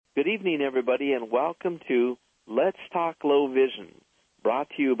Good evening, everybody, and welcome to Let's Talk Low Vision, brought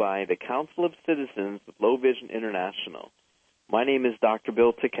to you by the Council of Citizens of Low Vision International. My name is Dr.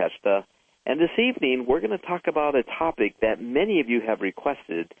 Bill Takeshita, and this evening we're going to talk about a topic that many of you have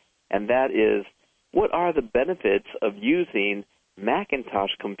requested, and that is, what are the benefits of using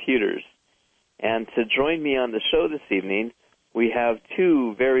Macintosh computers? And to join me on the show this evening, we have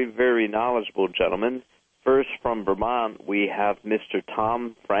two very, very knowledgeable gentlemen. First, from Vermont, we have Mr.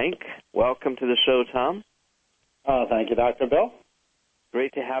 Tom Frank. Welcome to the show, Tom. Thank you, Dr. Bill.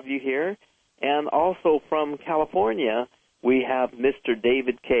 Great to have you here. And also from California, we have Mr.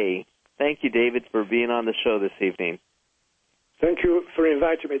 David Kay. Thank you, David, for being on the show this evening. Thank you for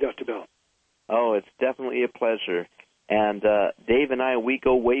inviting me, Dr. Bill. Oh, it's definitely a pleasure. And Dave and I, we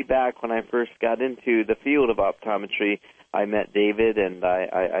go way back when I first got into the field of optometry. I met David, and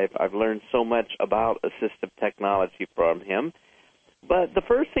I've learned so much about assistive technology from him. But the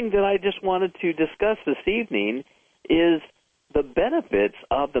first thing that I just wanted to discuss this evening is the benefits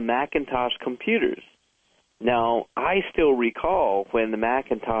of the Macintosh computers. Now, I still recall when the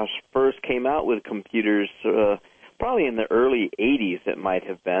Macintosh first came out with computers, probably in the early 80s it might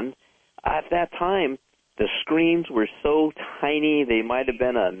have been. At that time, the screens were so tiny, they might have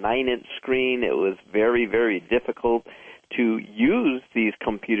been a 9-inch screen. It was very, very difficult to use these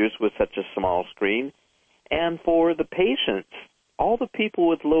computers with such a small screen. And for the patients, all the people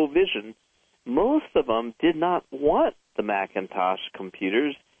with low vision, most of them did not want the Macintosh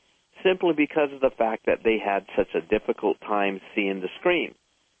computers simply because of the fact that they had such a difficult time seeing the screen.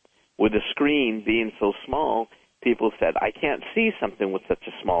 With the screen being so small, people said, I can't see something with such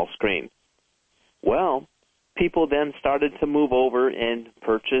a small screen. Well, people then started to move over and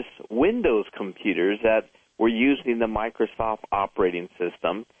purchase Windows computers that were using the Microsoft operating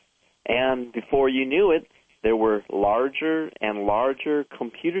system. And before you knew it, there were larger and larger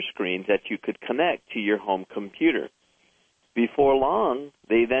computer screens that you could connect to your home computer. Before long,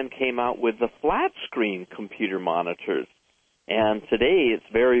 they then came out with the flat-screen computer monitors. And today, it's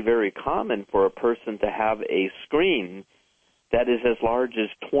very, very common for a person to have a screen that is as large as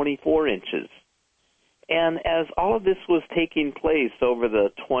 24 inches. And as all of this was taking place over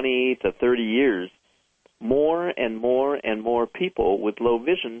the 20 to 30 years, more and more and more people with low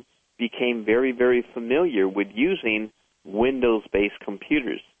vision became very, very familiar with using Windows-based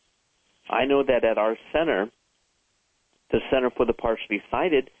computers. I know that at our center, the Center for the Partially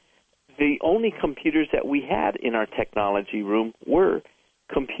Sighted, the only computers that we had in our technology room were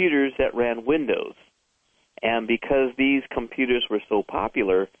computers that ran Windows. And because these computers were so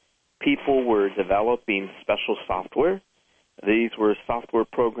popular, people were developing special software. These were software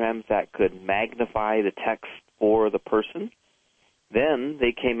programs that could magnify the text for the person. Then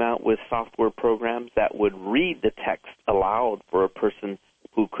they came out with software programs that would read the text aloud for a person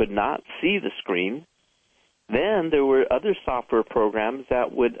who could not see the screen. Then there were other software programs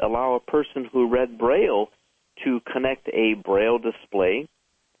that would allow a person who read Braille to connect a Braille display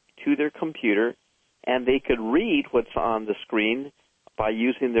to their computer, and they could read what's on the screen by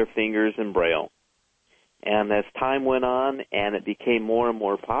using their fingers in Braille. And as time went on and it became more and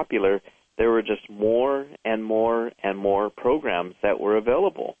more popular, there were just more and more and more programs that were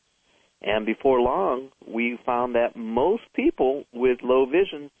available. And before long, we found that most people with low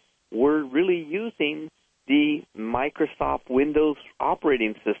vision were really using the Microsoft Windows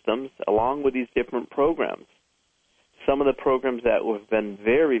operating systems along with these different programs. Some of the programs that have been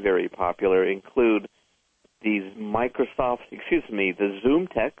very, very popular include the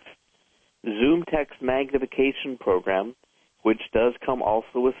ZoomText magnification program, which does come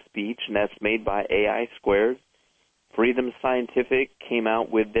also with speech, and that's made by AI Squared. Freedom Scientific came out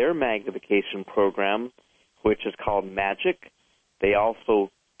with their magnification program, which is called Magic. They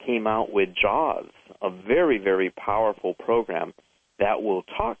also came out with JAWS, a very, very powerful program that will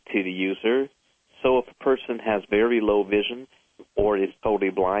talk to the user. So if a person has very low vision or is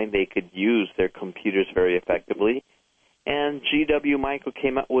totally blind, they could use their computers very effectively. And GW Micro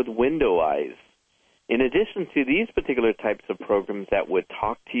came out with Window Eyes. In addition to these particular types of programs that would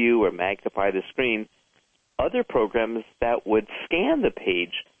talk to you or magnify the screen, other programs that would scan the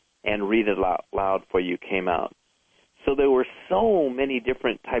page and read it loud for you came out. So there were so many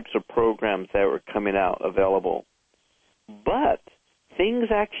different types of programs that were coming out available. But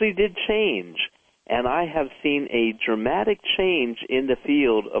things actually did change, and I have seen a dramatic change in the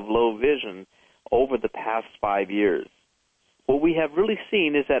field of low vision over the past 5 years. What we have really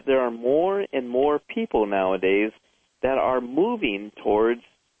seen is that there are more and more people nowadays that are moving towards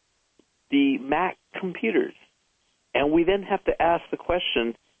the Mac computers. And we then have to ask the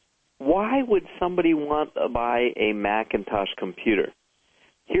question, why would somebody want to buy a Macintosh computer?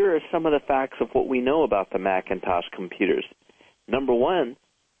 here are some of the facts of what we know about the Macintosh computers. Number one,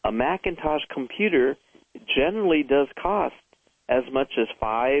 a Macintosh computer generally does cost as much as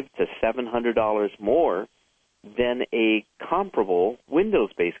 $500 to $700 more than a comparable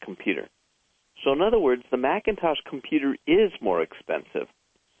Windows-based computer. So in other words, the Macintosh computer is more expensive.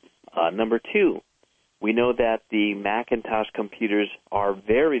 Number two, we know that the Macintosh computers are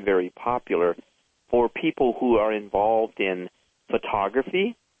very, very popular for people who are involved in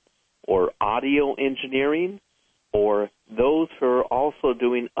photography or audio engineering, or those who are also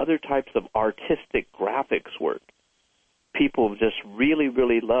doing other types of artistic graphics work. People just really,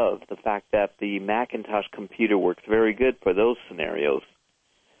 really love the fact that the Macintosh computer works very good for those scenarios.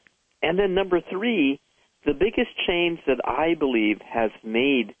 And then number three, the biggest change that I believe has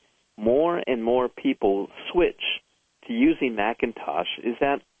made more and more people switch to using Macintosh is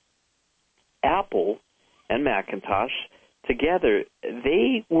that Apple and Macintosh together,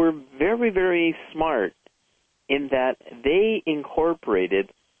 they were very, very smart in that they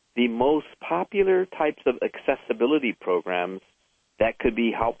incorporated the most popular types of accessibility programs that could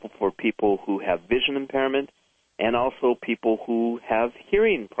be helpful for people who have vision impairment and also people who have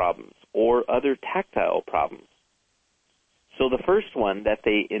hearing problems or other tactile problems. So the first one that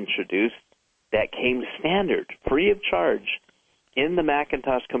they introduced that came standard, free of charge, in the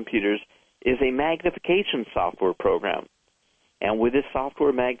Macintosh computers is a magnification software program. And with this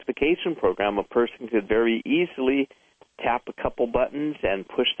software magnification program, a person could very easily tap a couple buttons and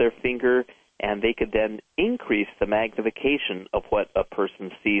push their finger, and they could then increase the magnification of what a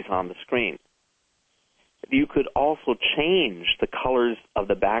person sees on the screen. You could also change the colors of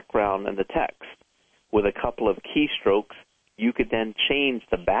the background and the text. With a couple of keystrokes, you could then change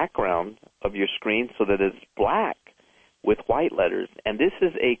the background of your screen so that it's black with white letters. And this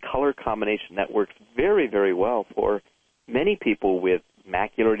is a color combination that works very, very well for many people with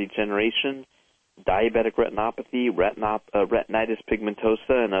macular degeneration, diabetic retinopathy, retinitis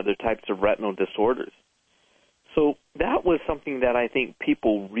pigmentosa, and other types of retinal disorders. So that was something that I think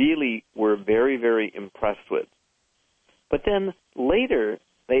people really were very, very impressed with. But then later,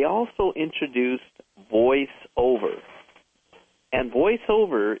 they also introduced VoiceOver. And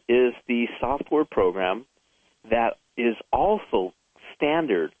VoiceOver is the software program that is also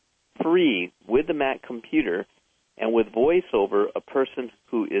standard, free, with the Mac computer. And with VoiceOver, a person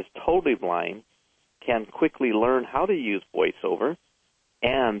who is totally blind can quickly learn how to use VoiceOver,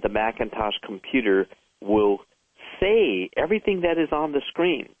 and the Macintosh computer will say everything that is on the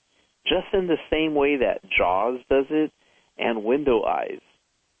screen, just in the same way that JAWS does it and Window Eyes.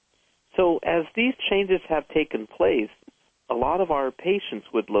 So as these changes have taken place, a lot of our patients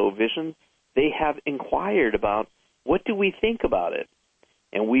with low vision, they have inquired about, what do we think about it?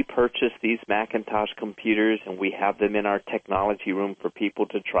 And we purchase these Macintosh computers, and we have them in our technology room for people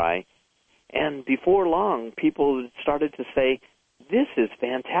to try. And before long, people started to say, this is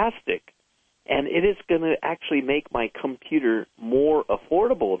fantastic, and it is going to actually make my computer more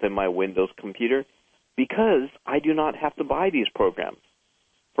affordable than my Windows computer because I do not have to buy these programs.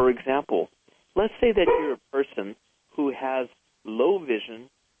 For example, let's say that you're a person who has low vision,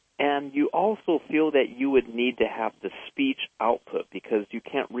 and you also feel that you would need to have the speech output because you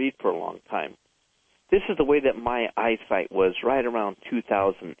can't read for a long time. This is the way that my eyesight was right around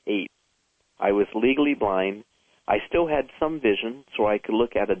 2008. I was legally blind. I still had some vision, so I could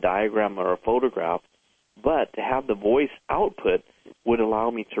look at a diagram or a photograph, but to have the voice output would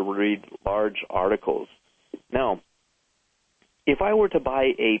allow me to read large articles. Now, if I were to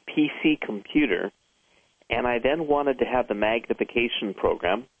buy a PC computer and I then wanted to have the magnification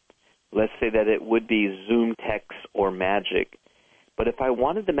program, let's say that it would be ZoomText or Magic, but if I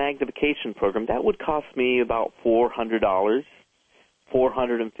wanted the magnification program, that would cost me about $400,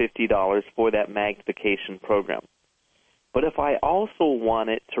 $450 for that magnification program. But if I also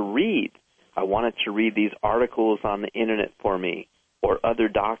wanted to read, I wanted to read these articles on the internet for me or other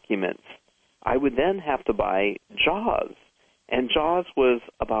documents, I would then have to buy JAWS, and JAWS was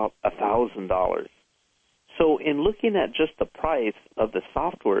about $1,000. So in looking at just the price of the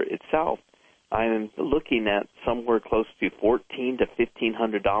software itself, I'm looking at somewhere close to $1,400 to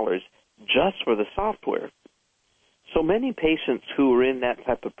 $1,500 just for the software. So many patients who are in that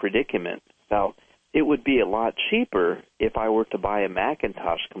type of predicament felt it would be a lot cheaper if I were to buy a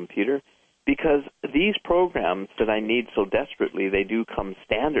Macintosh computer because these programs that I need so desperately, they do come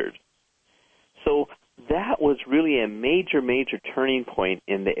standard. So that was really a major, major turning point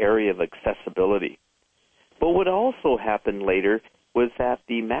in the area of accessibility. But what also happened later was that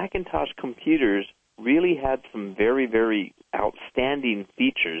the Macintosh computers really had some very, very outstanding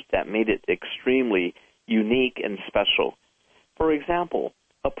features that made it extremely unique and special. For example,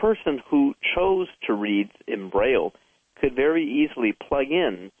 a person who chose to read in Braille could very easily plug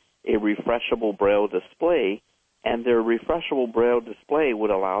in a refreshable Braille display, and their refreshable Braille display would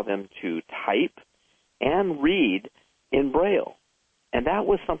allow them to type and read in Braille. And that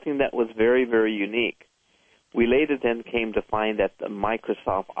was something that was very, very unique. We later then came to find that the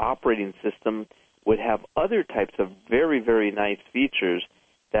Microsoft operating system would have other types of very, very nice features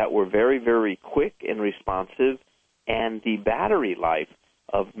that were very, very quick and responsive, and the battery life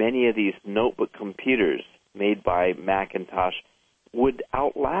of many of these notebook computers made by Macintosh would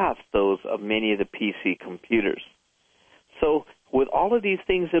outlast those of many of the PC computers. So with all of these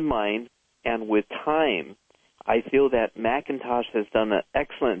things in mind, and with time, I feel that Macintosh has done an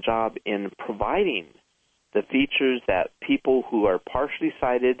excellent job in providing the features that people who are partially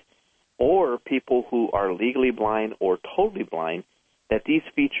sighted or people who are legally blind or totally blind, that these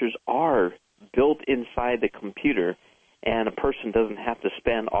features are built inside the computer, and a person doesn't have to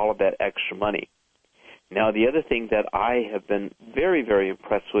spend all of that extra money. Now, the other thing that I have been very, very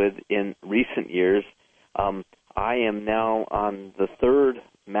impressed with in recent years, I am now on the third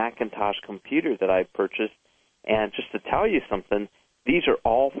Macintosh computer that I've purchased, and just to tell you something, these are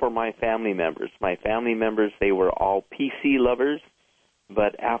all for my family members. My family members, they were all PC lovers,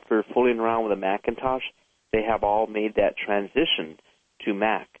 but after fooling around with a Macintosh, they have all made that transition to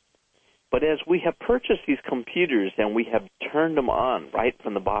Mac. But as we have purchased these computers and we have turned them on right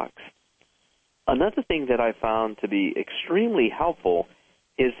from the box, another thing that I found to be extremely helpful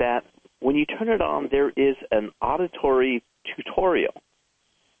is that when you turn it on, there is an auditory tutorial.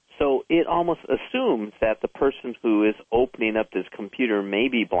 So it almost assumes that the person who is opening up this computer may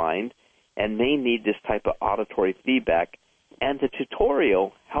be blind and may need this type of auditory feedback, and the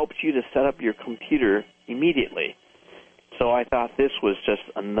tutorial helps you to set up your computer immediately. So I thought this was just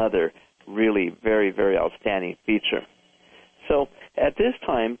another really very, very outstanding feature. So at this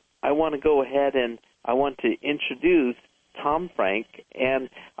time, I want to go ahead and I want to introduce Tom Frank, and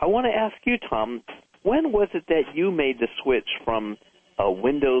I want to ask you, Tom, when was it that you made the switch from a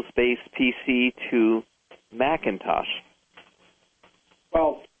Windows-based PC to Macintosh?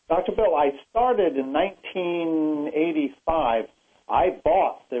 Well, Dr. Bill, I started in 1985. I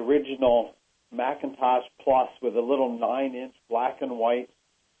bought the original Macintosh Plus with a little 9-inch black and white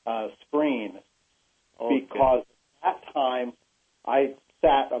screen because at that time I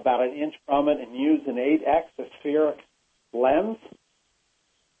sat about an inch from it and used an 8X aspheric lens,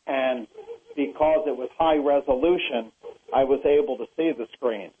 and because it was high resolution, I was able to see the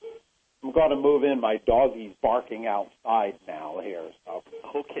screen. I'm going to move in. My doggie's barking outside now here, so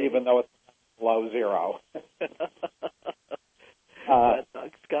even though it's below zero. That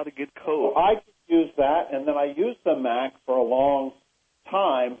dog's got a good coat. So I could use that, and then I used the Mac for a long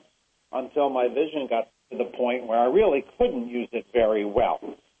time until my vision got to the point where I really couldn't use it very well.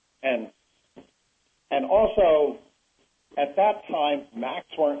 And also, at that time,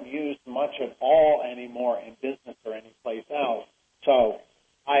 Macs weren't used much at all anymore in business or anyplace else. So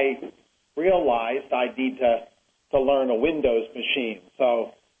I realized I need to learn a Windows machine.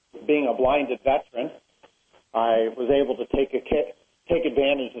 So being a blinded veteran, I was able to take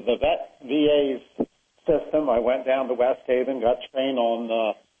advantage of the VA's system. I went down to West Haven, got trained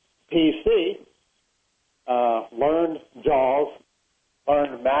on PC, learned JAWS,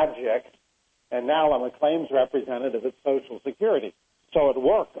 learned Magic, and now I'm a claims representative at Social Security. So at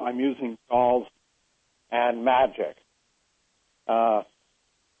work, I'm using JAWS and Magic.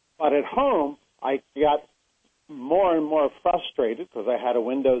 But at home, I got more and more frustrated because I had a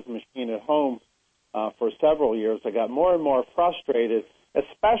Windows machine at home for several years. I got more and more frustrated,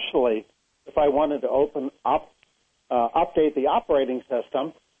 especially if I wanted to update the operating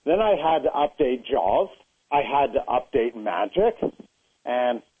system. Then I had to update JAWS. I had to update Magic,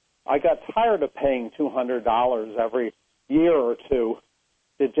 and I got tired of paying $200 every year or two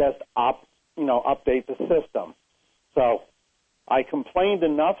to just update the system. So I complained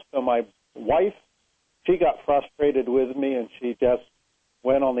enough, so my wife, she got frustrated with me, and she just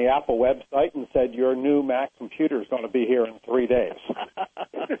went on the Apple website and said, your new Mac computer is going to be here in 3 days.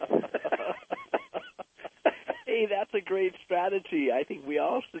 Hey, that's a great strategy. I think we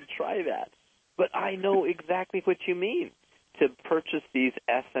all should try that. But I know exactly what you mean. To purchase these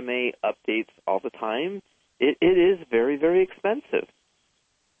SMA updates all the time, it is very, very expensive.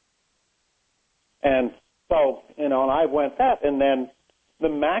 And so, and I went that, and then the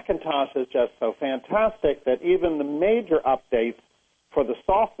Macintosh is just so fantastic that even the major updates for the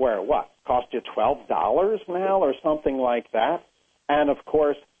software, cost you $12 now or something like that? And, of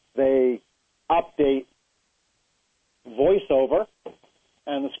course, they update VoiceOver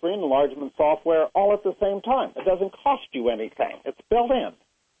and the screen enlargement software all at the same time. It doesn't cost you anything. It's built in.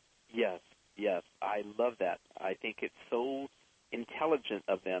 Yes, yes, I love that. I think it's so intelligent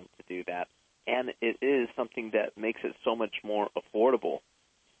of them to do that, and it is something that makes it so much more affordable.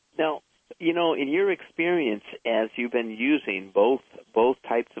 Now, you know, in your experience as you've been using both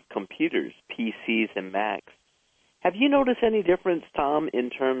types of computers, PCs and Macs, have you noticed any difference, Tom, in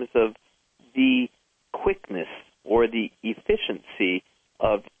terms of the quickness or the efficiency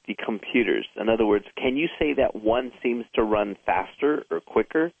of the computers? In other words, can you say that one seems to run faster or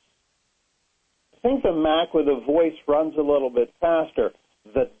quicker? I think the Mac with a voice runs a little bit faster.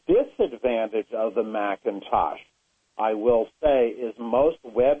 The disadvantage of the Macintosh, I will say, is most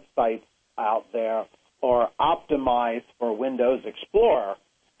websites out there are optimized for Windows Explorer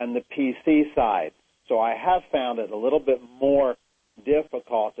and the PC side. So I have found it a little bit more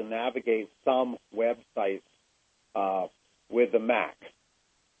difficult to navigate some websites with the Mac.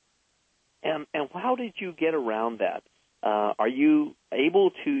 And how did you get around that? Are you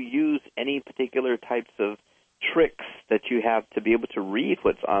able to use any particular types of tricks that you have to be able to read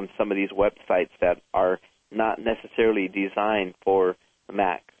what's on some of these websites that are not necessarily designed for the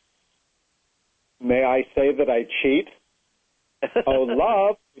Mac? May I say that I cheat? Oh,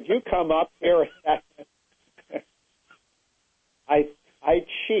 love, could you come up here? I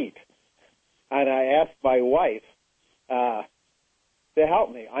cheat, and I ask my wife to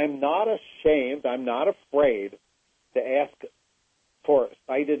help me. I'm not ashamed. I'm not afraid to ask for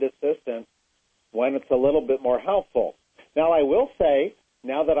sighted assistance when it's a little bit more helpful. Now, I will say,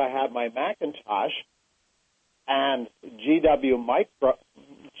 now that I have my Macintosh and GW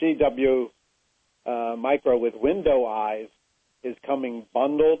Micro with Window Eyes is coming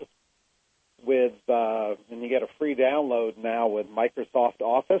bundled with, and you get a free download now with Microsoft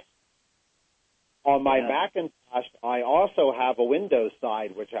Office. On my Macintosh, I also have a Windows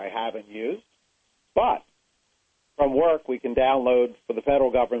side, which I haven't used. But from work, we can download for the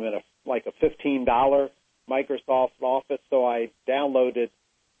federal government like a $15 Microsoft Office. So I downloaded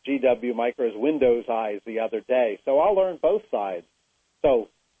GW Micro's Windows Eyes the other day. So I'll learn both sides. So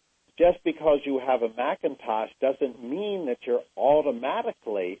just because you have a Macintosh doesn't mean that you're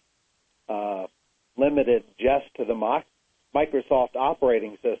automatically limited just to the Microsoft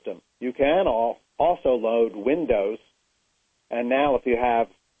operating system. You can also load Windows, and now if you have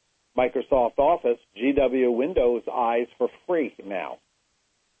Microsoft Office, GW Windows Eyes for free now.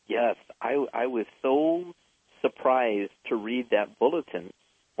 Yes, I was so surprised to read that bulletin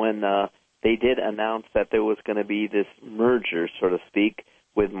when they did announce that there was going to be this merger, so to speak,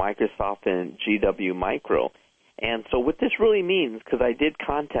 with Microsoft and GW Micro. And so what this really means, because I did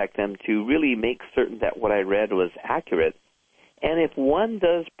contact them to really make certain that what I read was accurate, and if one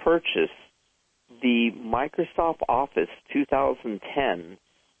does purchase the Microsoft Office 2010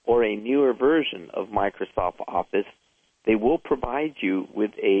 or a newer version of Microsoft Office, they will provide you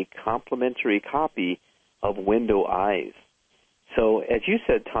with a complimentary copy of Window Eyes. So as you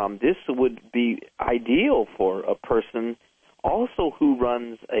said, Tom, this would be ideal for a person also who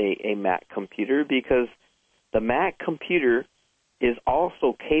runs a Mac computer, because the Mac computer is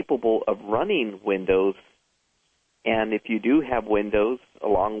also capable of running Windows. And if you do have Windows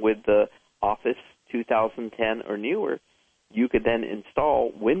along with the Office 2010 or newer, you could then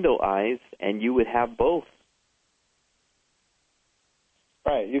install Window Eyes and you would have both.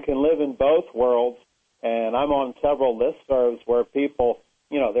 Right. You can live in both worlds. And I'm on several listservs where people,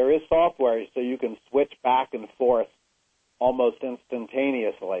 there is software so you can switch back and forth almost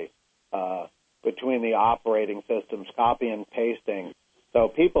instantaneously between the operating systems, copy and pasting. So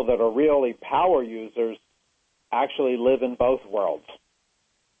people that are really power users actually live in both worlds.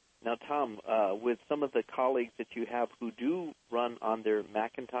 Now, Tom, with some of the colleagues that you have who do run on their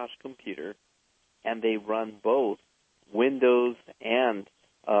Macintosh computer, and they run both Windows and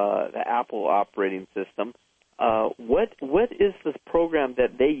the Apple operating system, what is the program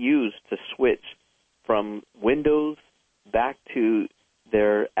that they use to switch from Windows back to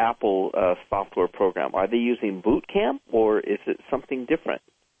their Apple software program? Are they using Boot Camp, or is it something different?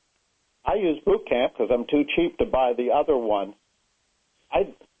 I use Boot Camp because I'm too cheap to buy the other one.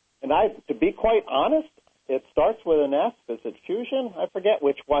 To be quite honest, it starts with an F. Is it Fusion? I forget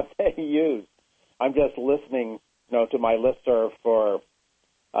which one they use. I'm just listening, to my listserv for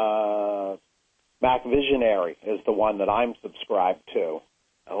Mac Visionary is the one that I'm subscribed to.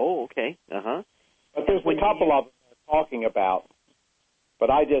 Oh, okay. Uh-huh. But there's a couple of them they're talking about, but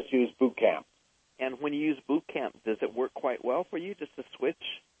I just use Boot Camp. And when you use Boot Camp, does it work quite well for you just to switch?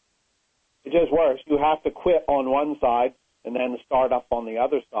 It just works. You have to quit on one side and then start up on the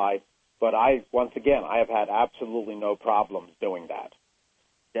other side. But I have had absolutely no problems doing that.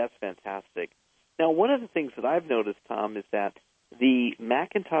 That's fantastic. Now, one of the things that I've noticed, Tom, is that the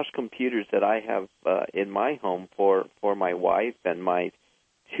Macintosh computers that I have in my home for my wife and my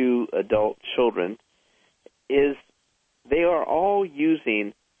 2 adult children is they are all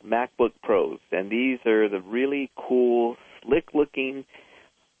using MacBook Pros, and these are the really cool, slick-looking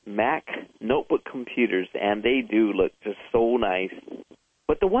Mac notebook computers, and they do look just so nice.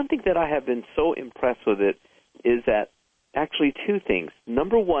 But the one thing that I have been so impressed with it is that actually 2 things.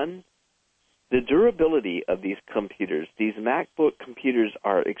 Number one, the durability of these computers. These MacBook computers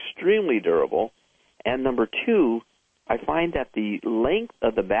are extremely durable. And number 2, I find that the length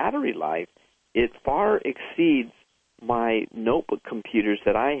of the battery life, it far exceeds my notebook computers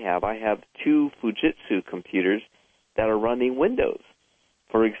that I have. I have 2 Fujitsu computers that are running Windows.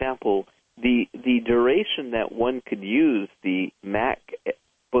 For example, the duration that one could use the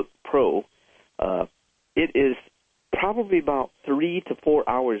MacBook Pro, it is probably about 3 to 4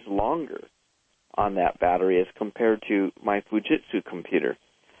 hours longer on that battery as compared to my Fujitsu computer.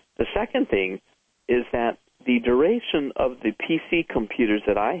 The second thing is that the duration of the PC computers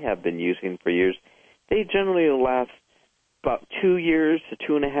that I have been using for years, they generally last about 2 years to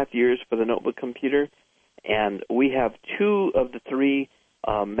 2.5 years for the notebook computer, and we have 2 of the 3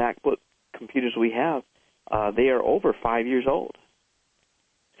 MacBook computers we have. They are over 5 years old.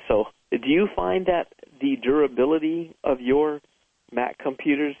 So do you find that the durability of your Mac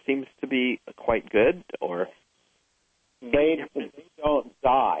computers seems to be quite good, or? They don't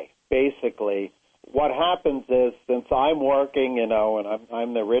die, basically. What happens is, since I'm working, and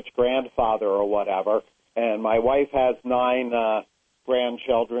I'm the rich grandfather or whatever, and my wife has 9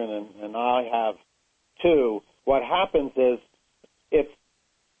 grandchildren, and I have 2, what happens is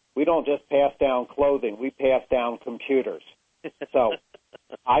we don't just pass down clothing, we pass down computers. So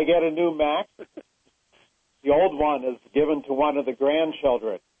I get a new Mac. The old one is given to one of the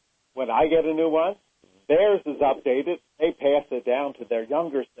grandchildren. When I get a new one, theirs is updated. They pass it down to their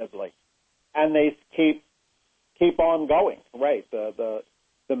younger sibling, and they keep on going. Right, the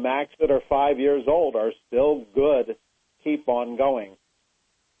Macs that are 5 years old are still good. Keep on going.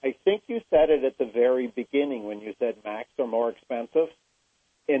 I think you said it at the very beginning when you said Macs are more expensive.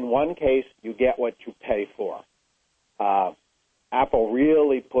 In one case, you get what you pay for. Apple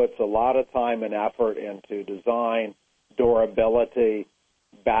really puts a lot of time and effort into design, durability,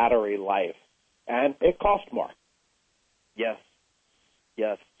 battery life, and it costs more. Yes.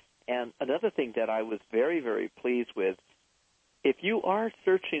 And another thing that I was very, very pleased with, if you are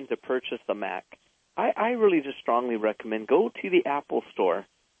searching to purchase a Mac, I really just strongly recommend go to the Apple Store,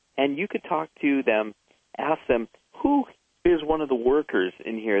 and you could talk to them, ask them, who is one of the workers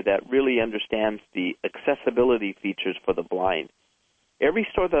in here that really understands the accessibility features for the blind. Every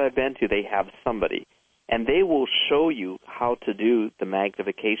store that I've been to, they have somebody, and they will show you how to do the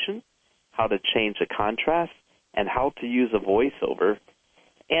magnification, how to change the contrast, and how to use a voiceover.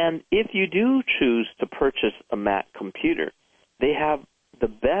 And if you do choose to purchase a Mac computer, they have the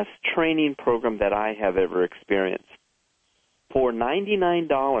best training program that I have ever experienced. For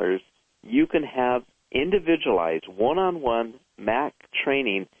 $99, you can have individualized one-on-one Mac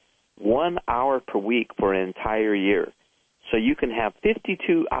training 1 hour per week for an entire year. So you can have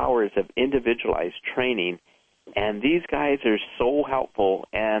 52 hours of individualized training, and these guys are so helpful,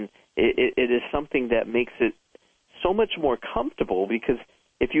 and it is something that makes it so much more comfortable, because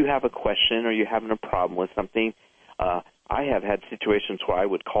if you have a question or you're having a problem with something, I have had situations where I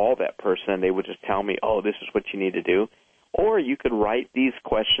would call that person and they would just tell me, oh, this is what you need to do. Or you could write these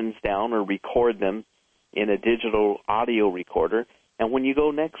questions down or record them in a digital audio recorder, and when you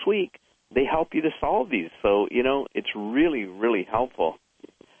go next week, they help you to solve these. So, it's really, really helpful.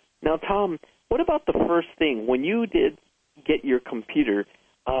 Now, Tom, what about the first thing? When you did get your computer,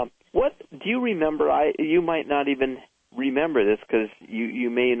 what do you remember? You might not even remember this because you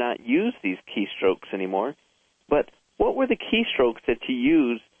may not use these keystrokes anymore, but what were the keystrokes that you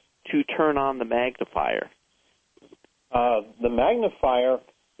used to turn on the magnifier? The magnifier,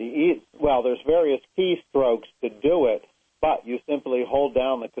 there's various keystrokes to do it, but you simply hold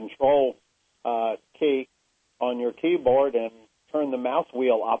down the control key on your keyboard and turn the mouse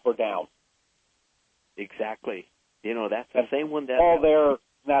wheel up or down. Exactly. That's the same one that's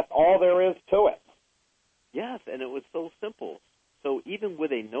all there is to it. Yes, and it was so simple. So even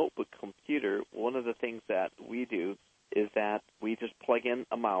with a notebook computer, one of the things that we do is that we just plug in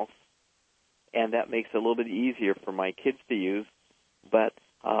a mouse, and that makes it a little bit easier for my kids to use. But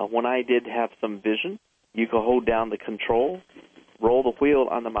when I did have some vision, you could hold down the control, roll the wheel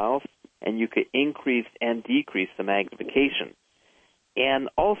on the mouse, and you could increase and decrease the magnification. And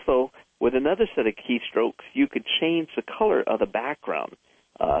also, with another set of keystrokes, you could change the color of the background.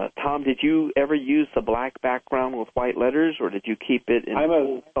 Tom, did you ever use the black background with white letters, or did you keep it in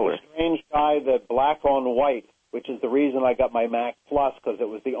full color? I'm a strange guy that black on white, which is the reason I got my Mac Plus, because it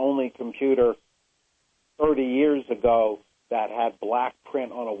was the only computer 30 years ago that had black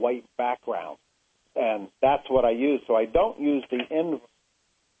print on a white background. And that's what I use. So I don't use the invert,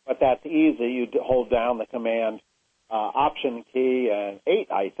 but that's easy. You hold down the command Option key and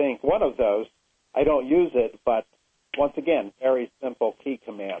 8, I think, one of those. I don't use it, but once again, very simple key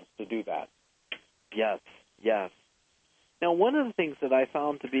commands to do that. Yes, yes. Now, one of the things that I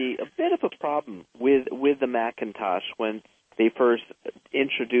found to be a bit of a problem with the Macintosh when they first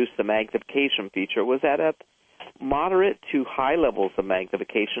introduced the magnification feature was that at moderate to high levels of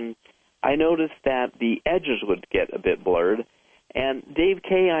magnification, I noticed that the edges would get a bit blurred. And Dave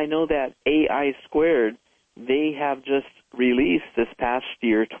K., I know that AI Squared, they have just released this past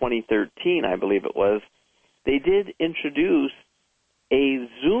year, 2013, I believe it was, they did introduce a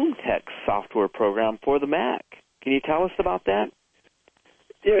ZoomText software program for the Mac. Can you tell us about that?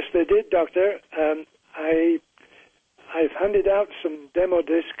 Yes, they did, Doctor. I've handed out some demo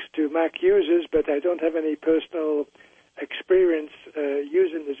discs to Mac users, but I don't have any personal experience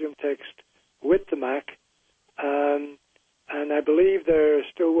using the ZoomText with the Mac. And I believe they're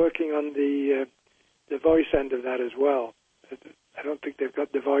still working on the voice end of that as well. I don't think they've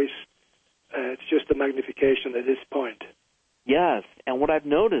got the voice. It's just the magnification at this point. Yes, and what I've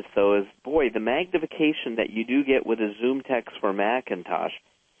noticed, though, is, boy, the magnification that you do get with a ZoomText for Macintosh,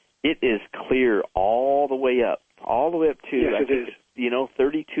 it is clear all the way up to, yes, I think,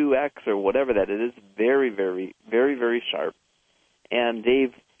 32x or whatever that it is. Very, very, very, very sharp. And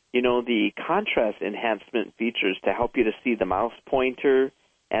Dave, the contrast enhancement features to help you to see the mouse pointer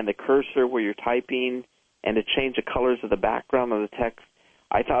and the cursor where you're typing and to change the colors of the background of the text,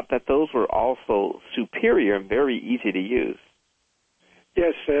 I thought that those were also superior and very easy to use.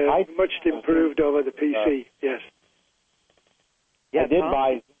 Yes, much improved over the PC, yes. Yeah, I did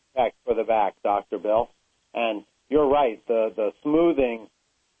buy ZoomText for the Mac, Dr. Bill, and you're right, the smoothing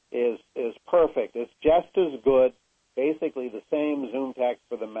is perfect. It's just as good, basically the same ZoomText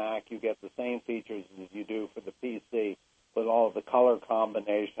for the Mac. You get the same features as you do for the PC with all of the color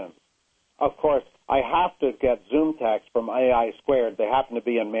combinations. Of course, I have to get ZoomText from AI Squared. They happen to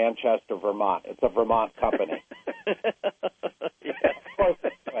be in Manchester, Vermont. It's a Vermont company.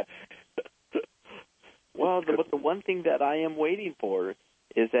 Well, but the one thing that I am waiting for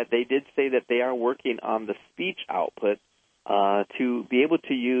is that they did say that they are working on the speech output to be able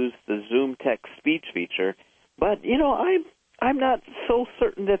to use the ZoomText speech feature. But, I'm not so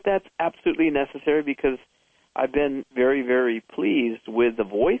certain that that's absolutely necessary because I've been very, very pleased with the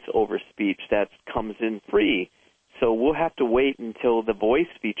voice-over speech that comes in free. So we'll have to wait until the voice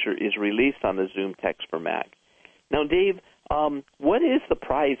feature is released on the ZoomText for Mac. Now, Dave, what is the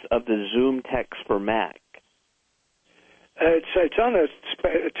price of the ZoomText for Mac? It's on a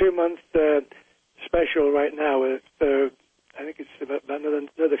 2-month special right now. I think it's about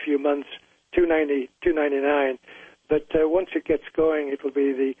another few months, $299. But once it gets going, it will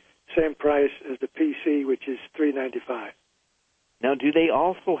be the same price as the PC, which is $395. Now, do they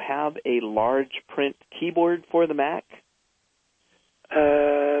also have a large print keyboard for the Mac?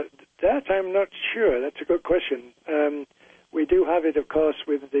 That I'm not sure. That's a good question. We do have it, of course,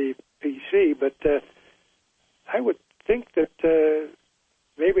 with the PC, but I would think that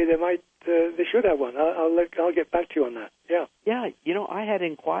maybe they should have one. I'll get back to you on that. Yeah. Yeah, I had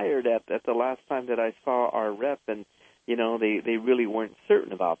inquired at the last time that I saw our rep, and they really weren't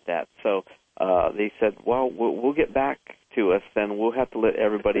certain about that. So they said, well, we'll get back to us, and we'll have to let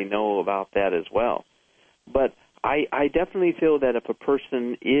everybody know about that as well. But I definitely feel that if a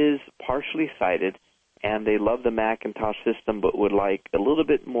person is partially sighted and they love the Macintosh system but would like a little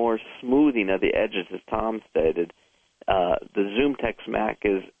bit more smoothing of the edges, as Tom stated, the ZoomText Mac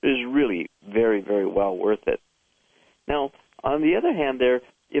is really very, very well worth it. Now, on the other hand there,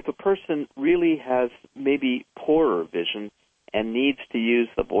 if a person really has maybe poorer vision and needs to use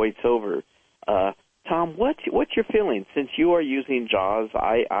the voiceover, Tom, what's your feeling? Since you are using JAWS,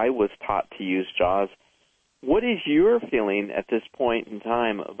 I was taught to use JAWS. What is your feeling at this point in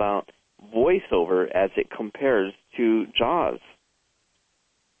time about voiceover as it compares to JAWS?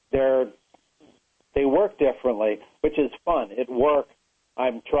 They work differently, which is fun. It works.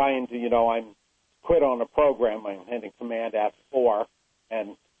 I'm trying to, I'm quit on a program. I'm hitting Command F4,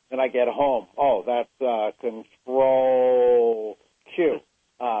 and then I get home. Oh, that's Control Q.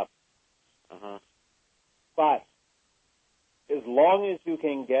 But as long as you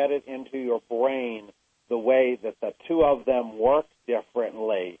can get it into your brain the way that the two of them work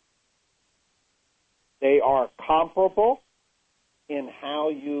differently, they are comparable, in how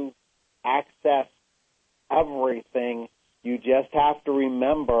you access everything. You just have to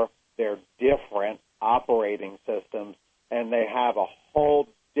remember they're different operating systems, and they have a whole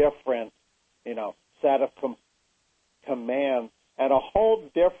different, set of commands and a whole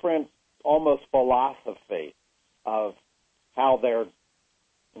different almost philosophy of how they're,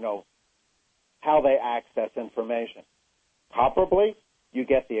 how they access information. Comparably, you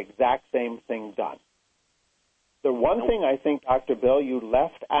get the exact same thing done. The one thing I think, Dr. Bill, you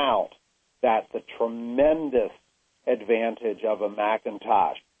left out that's a tremendous advantage of a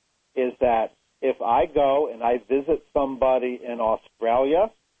Macintosh is that if I go and I visit somebody in Australia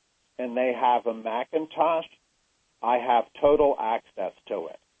and they have a Macintosh, I have total access to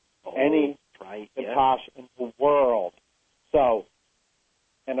it. Any Macintosh in the world. So,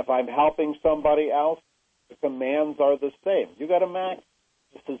 and if I'm helping somebody else, the commands are the same. You got a Mac,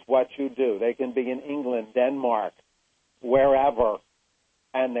 this is what you do. They can be in England, Denmark, wherever,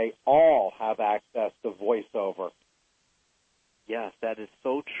 and they all have access to VoiceOver. Yes, that is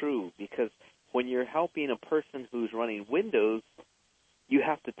so true, because when you're helping a person who's running Windows, you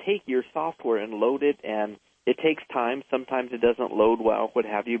have to take your software and load it, and it takes time. Sometimes it doesn't load well, what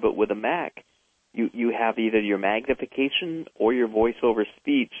have you, but with a Mac, you have either your magnification or your voice-over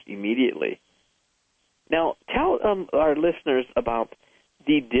speech immediately. Now, tell our listeners about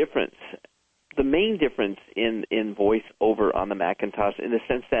the difference, the main difference in voice-over on the Macintosh, in the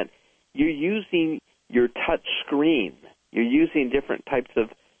sense that you're using your touch screen. You're using different types of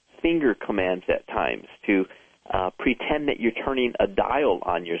finger commands at times to pretend that you're turning a dial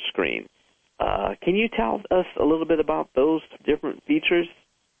on your screen. Can you tell us a little bit about those different features?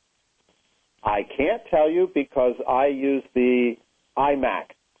 I can't tell you because I use the iMac.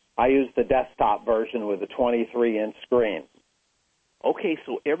 I use the desktop version with a 23-inch screen. Okay,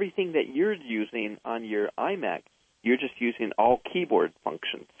 so everything that you're using on your iMac, you're just using all keyboard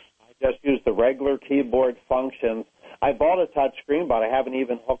functions. I just use the regular keyboard functions. I bought a touch screen, but I haven't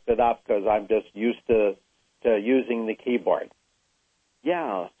even hooked it up because I'm just used to using the keyboard.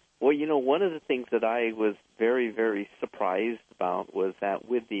 Yeah. Well, one of the things that I was very, very surprised about was that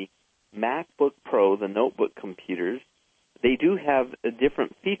with the MacBook Pro, the notebook computers, they do have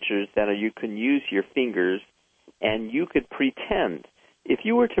different features that you can use your fingers, and you could pretend. If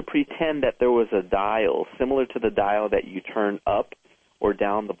you were to pretend that there was a dial, similar to the dial that you turn up or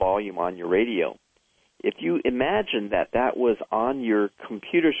down the volume on your radio, if you imagine that that was on your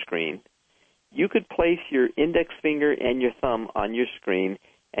computer screen, you could place your index finger and your thumb on your screen,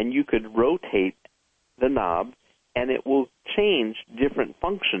 and you could rotate the knob, and it will change different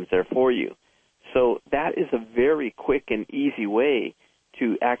functions there for you. So that is a very quick and easy way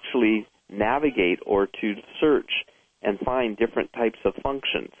to actually navigate or to search and find different types of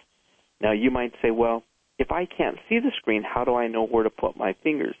functions. Now, you might say, well, if I can't see the screen, how do I know where to put my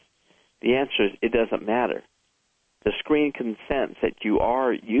fingers? The answer is it doesn't matter. The screen can sense that you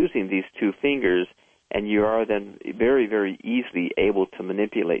are using these two fingers, and you are then very, very easily able to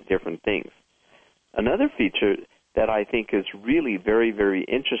manipulate different things. Another feature that I think is really very, very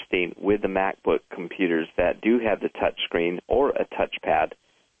interesting with the MacBook computers that do have the touch screen or a touchpad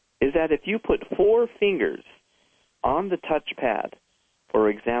is that if you put 4 fingers on the touchpad, for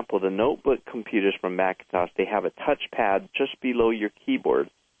example, the notebook computers from Macintosh, they have a touchpad just below your keyboard.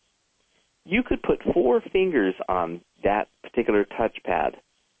 You could put 4 fingers on that particular touchpad,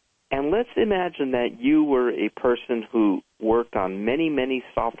 and let's imagine that you were a person who worked on many, many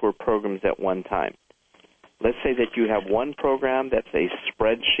software programs at one time. Let's say that you have one program that's a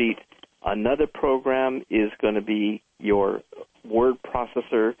spreadsheet. Another program is going to be your word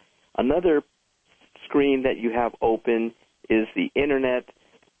processor. Another screen that you have open is the Internet.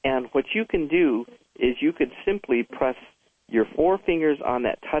 And what you can do is you could simply press your 4 fingers on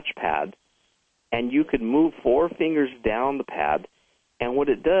that touchpad, and you could move 4 fingers down the pad. And what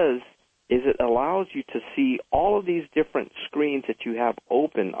it does is it allows you to see all of these different screens that you have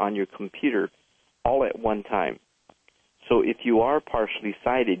open on your computer all at one time. So if you are partially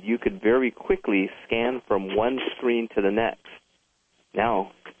sighted, you could very quickly scan from one screen to the next.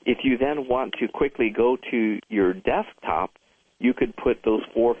 Now, if you then want to quickly go to your desktop, you could put those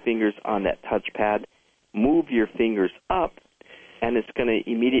 4 fingers on that touchpad, move your fingers up, and it's going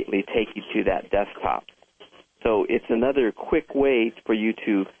to immediately take you to that desktop. So it's another quick way for you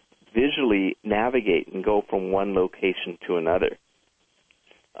to visually navigate and go from one location to another.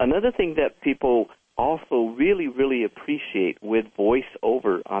 Another thing that people also really, really appreciate with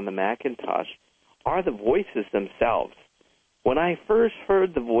VoiceOver on the Macintosh are the voices themselves. When I first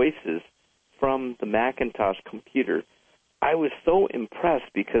heard the voices from the Macintosh computer, I was so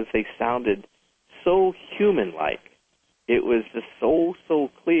impressed because they sounded so human-like. It was just so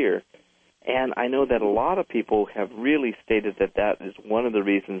clear. And I know that a lot of people have really stated that that is one of the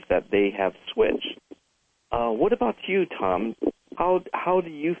reasons that they have switched. What about you, Tom? How do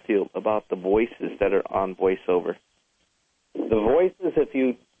you feel about the voices that are on VoiceOver? The voices, if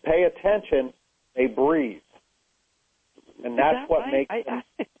you pay attention, they breathe. And that's what makes them...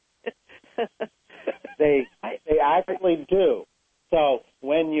 They actually do. So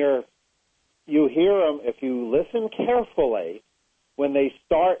when you hear them, if you listen carefully, when they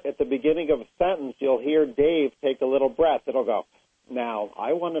start at the beginning of a sentence, you'll hear Dave take a little breath. It'll go, now,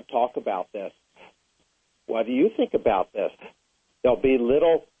 I want to talk about this. What do you think about this? There'll be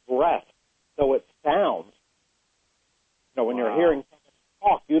little breaths. So it sounds, when you're hearing someone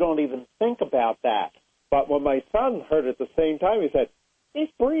talk, you don't even think about that. But when my son heard it at the same time, he said, he's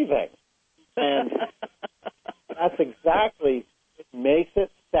breathing. And that's exactly, it makes it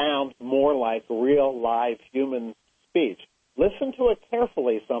sound more like real, live human speech. Listen to it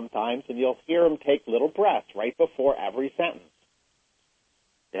carefully sometimes, and you'll hear him take little breaths right before every sentence.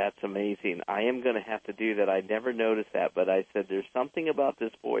 That's amazing. I am going to have to do that. I never noticed that, but I said there's something about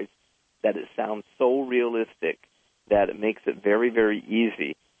this voice that it sounds so realistic that it makes it very, very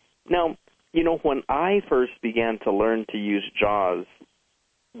easy. Now, when I first began to learn to use JAWS,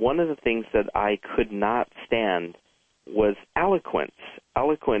 one of the things that I could not stand was eloquence.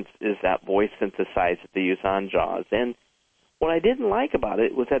 Eloquence is that voice synthesizer that they use on JAWS. And what I didn't like about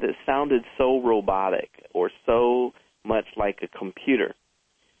it was that it sounded so robotic or so much like a computer.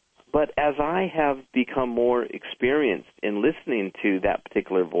 But as I have become more experienced in listening to that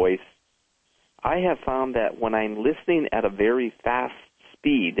particular voice, I have found that when I'm listening at a very fast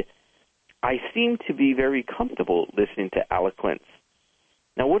speed, I seem to be very comfortable listening to eloquence.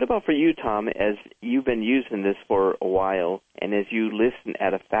 Now, what about for you, Tom, as you've been using this for a while, and as you listen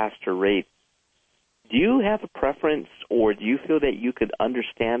at a faster rate, do you have a preference, or do you feel that you could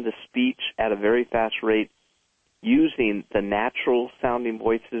understand the speech at a very fast rate using the natural-sounding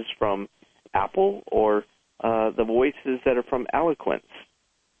voices from Apple or the voices that are from Eloquence?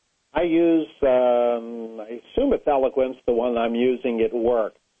 I use, I assume it's Eloquence, the one I'm using at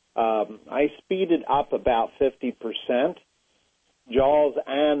work. I speed it up about 50%, JAWS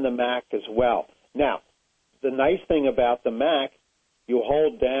and the Mac as well. Now, the nice thing about the Mac, you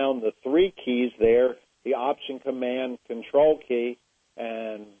hold down the three keys there, the Option, Command, Control key,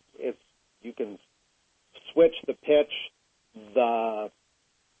 and you can switch the pitch, the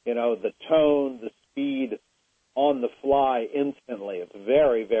tone, the speed on the fly instantly. It's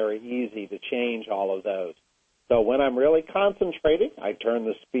very, very easy to change all of those. So when I'm really concentrating, I turn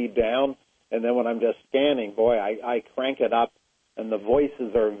the speed down, and then when I'm just scanning, I crank it up, and the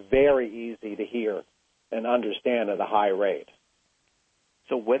voices are very easy to hear and understand at a high rate.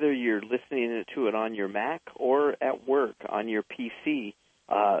 So whether you're listening to it on your Mac or at work on your PC,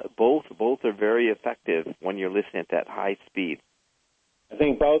 both are very effective when you're listening at that high speed. I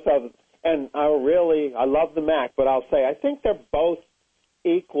think both of them, and I love the Mac, but I'll say I think they're both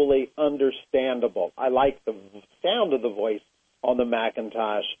equally understandable. I like the sound of the voice on the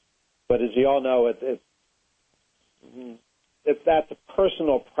Macintosh, but as you all know, that's a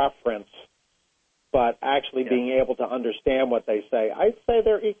personal preference. But actually being able to understand what they say, I'd say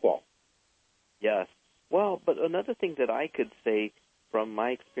they're equal. Yes. Well, but another thing that I could say from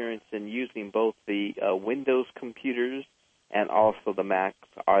my experience in using both the Windows computers and also the Macs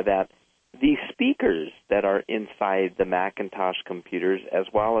are that the speakers that are inside the Macintosh computers as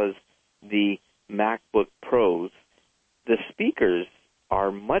well as the MacBook Pros, the speakers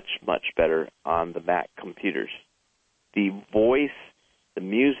are much, much better on the Mac computers. The voice, the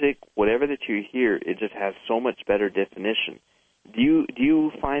music, whatever that you hear, it just has so much better definition. Do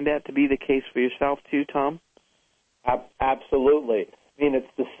you find that to be the case for yourself too, Tom? Absolutely. I mean, it's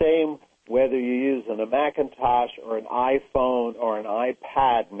the same whether you use a Macintosh or an iPhone or an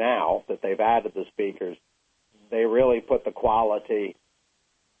iPad now that they've added the speakers. They really put the quality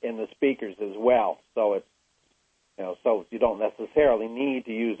in the speakers as well. So so you don't necessarily need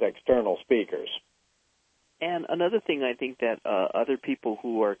to use external speakers. And another thing I think that other people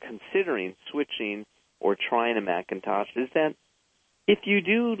who are considering switching or trying a Macintosh is that if you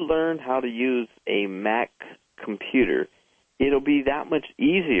do learn how to use a Mac computer, it'll be that much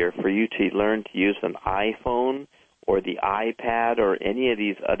easier for you to learn to use an iPhone or the iPad or any of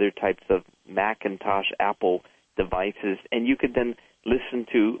these other types of Macintosh Apple devices, and you could then listen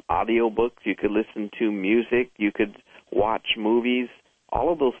to audiobooks, you could listen to music, you could watch movies.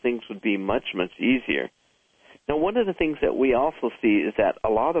 All of those things would be much, much easier. Now, one of the things that we also see is that a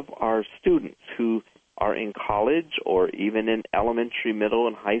lot of our students who are in college or even in elementary, middle,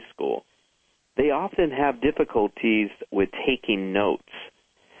 and high school, they often have difficulties with taking notes.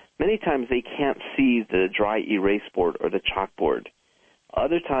 Many times they can't see the dry erase board or the chalkboard.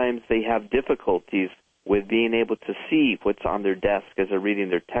 Other times they have difficulties with being able to see what's on their desk as they're reading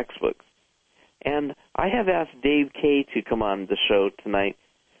their textbooks. And I have asked Dave Kay to come on the show tonight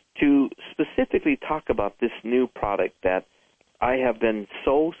to specifically talk about this new product that I have been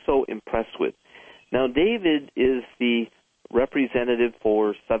so impressed with. Now, David is the representative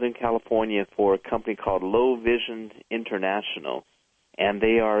for Southern California for a company called Low Vision International, and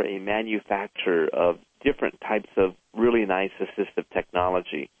they are a manufacturer of different types of really nice assistive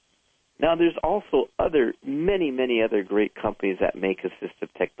technology. Now, there's also many other great companies that make assistive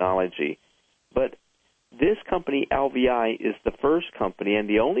technology, but this company, LVI, is the first company and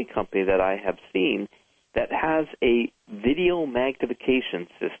the only company that I have seen that has a video magnification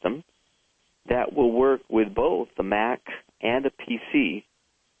system that will work with both the Mac and a PC.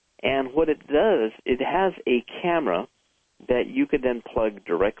 And what it does, it has a camera that you could then plug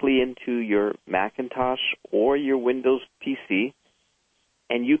directly into your Macintosh or your Windows PC,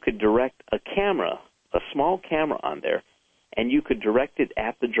 and you could direct a camera, a small camera on there, and you could direct it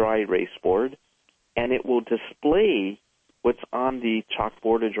at the dry erase board, and it will display what's on the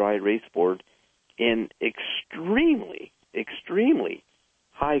chalkboard or dry erase board in extremely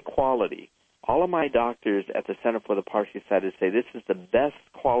high quality. All of my doctors at the Center for the Partially Sighted say this is the best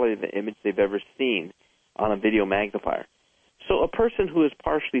quality of the image they've ever seen on a video magnifier. So a person who is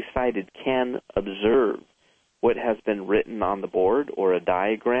partially sighted can observe what has been written on the board or a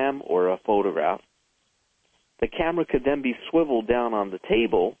diagram or a photograph. The camera could then be swiveled down on the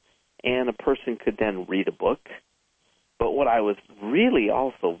table, and a person could then read a book. But what I was really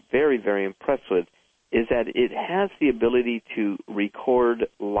also very impressed with is that it has the ability to record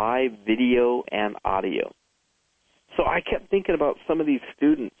live video and audio. So I kept thinking about some of these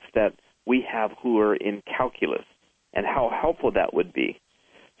students that we have who are in calculus and how helpful that would be.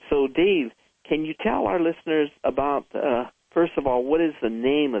 So, Dave, can you tell our listeners about, first of all, what is the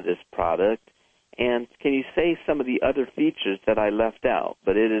name of this product? And can you say some of the other features that I left out?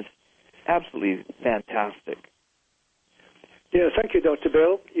 But it is absolutely fantastic. Yeah, thank you, Dr.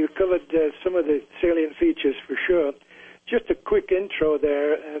 Bill. You covered some of the salient features for sure. Just a quick intro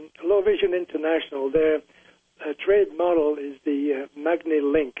there. Low Vision International, their trade model is the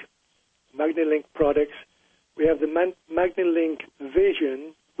MagniLink products. We have the MagniLink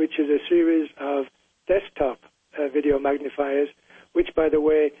Vision, which is a series of desktop video magnifiers, which, by the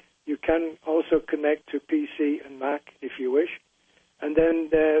way, you can also connect to PC and Mac if you wish. And then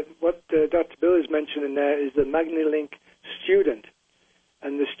what Dr. Bill is mentioning there is the MagniLink Student.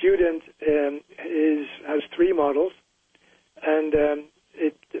 And the Student has three models, and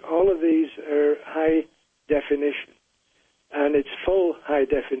all of these are high definition, and it's full high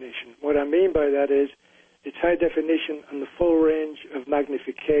definition. What I mean by that is it's high definition and the full range of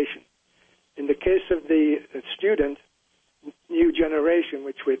magnification. In the case of the Student, new generation,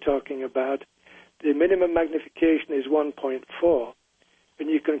 which we're talking about, the minimum magnification is 1.4, and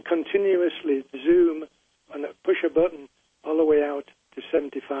you can continuously zoom and push a button all the way out to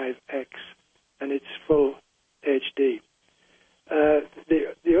 75x, and it's full HD.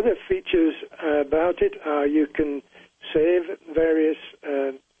 The other features about it are you can save various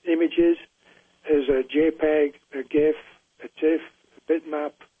images as a JPEG, a GIF, a TIFF, a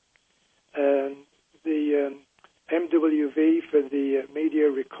bitmap, the MWV for the media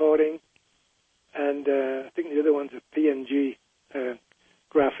recording, and I think the other one's a PNG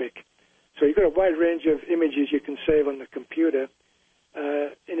graphic. So you've got a wide range of images you can save on the computer.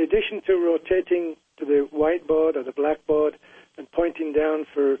 In addition to rotating to the whiteboard or the blackboard and pointing down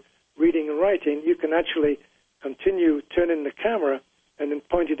for reading and writing, you can actually continue turning the camera and then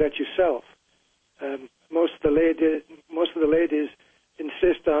point it at yourself. Most of the ladies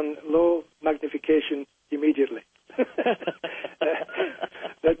insist on low magnification immediately.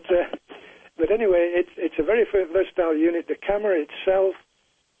 But anyway, it's a very versatile unit. The camera itself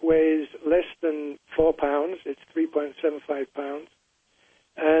weighs less than 4 pounds. It's 3.75 pounds.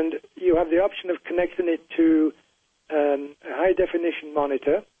 And you have the option of connecting it to a high-definition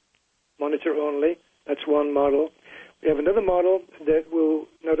monitor only. That's one model. We have another model that will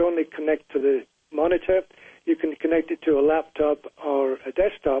not only connect to the monitor, you can connect it to a laptop or a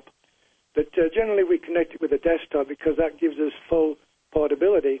desktop, but generally we connect it with a desktop because that gives us full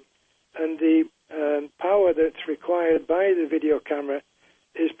portability. And the power that's required by the video camera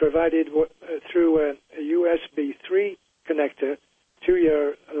is provided through a USB 3 connector to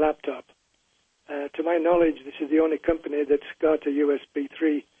your laptop. To my knowledge, this is the only company that's got a USB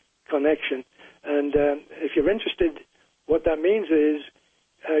 3 connection. And if you're interested, what that means is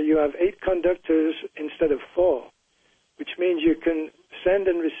you have 8 conductors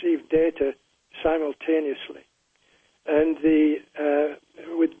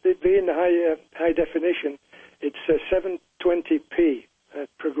being high definition, it's 720p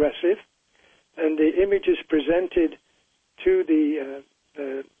progressive, and the image is presented to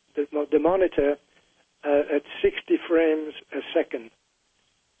the monitor at 60 frames a second,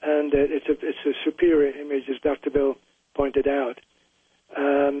 and it's a superior image, as Dr. Bill pointed out.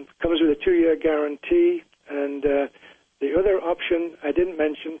 Comes with a 2-year guarantee, and the other option I didn't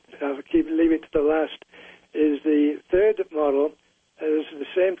mention, I'll leave it to the last, is the third model. Is the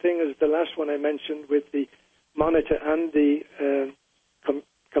same thing as the last one I mentioned with the monitor and the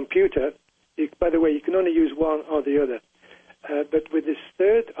computer. By the way, you can only use one or the other. But with this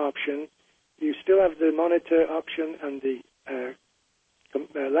third option, you still have the monitor option and the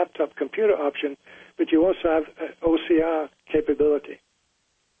laptop computer option, but you also have OCR capability.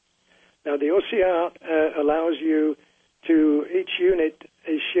 Now, the OCR allows you to, each unit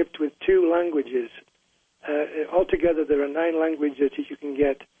is shipped with 2 languages. Altogether, there are 9 languages that you can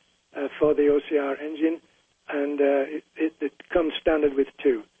get for the OCR engine, and it comes standard with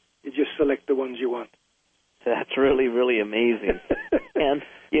 2. You just select the ones you want. That's really, really amazing. And,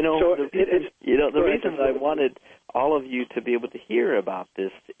 the reason I wanted all of you to be able to hear about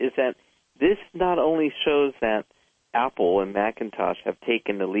this is that this not only shows that Apple and Macintosh have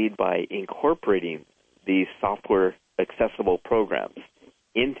taken the lead by incorporating these software accessible programs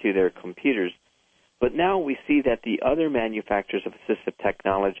into their computers, but now we see that the other manufacturers of assistive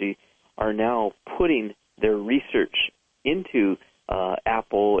technology are now putting their research into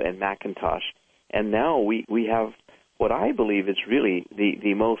Apple and Macintosh. And now we have what I believe is really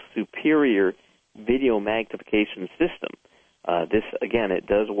the most superior video magnification system. This, again, it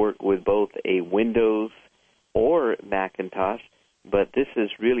does work with both a Windows or Macintosh, but this is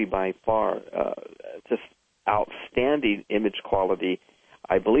really by far just outstanding image quality.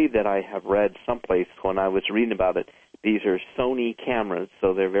 I believe that I have read someplace when I was reading about it, these are Sony cameras,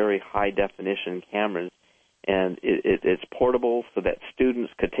 so they're very high-definition cameras, and it's portable so that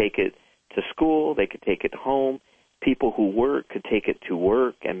students could take it to school, they could take it home. People who work could take it to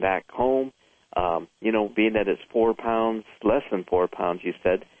work and back home. Being that it's 4 pounds, less than 4 pounds, you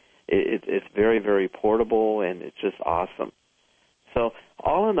said, it's very, very portable, and it's just awesome. So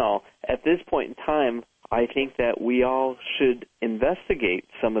all in all, at this point in time, I think that we all should investigate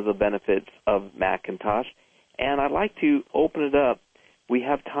some of the benefits of Macintosh, and I'd like to open it up. We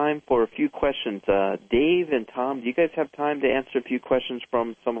have time for a few questions. Dave and Tom, do you guys have time to answer a few questions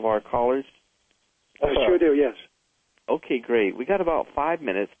from some of our callers? I sure do, yes. Okay, great. We got about 5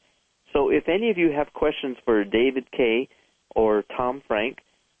 minutes. So if any of you have questions for David K. or Tom Frank,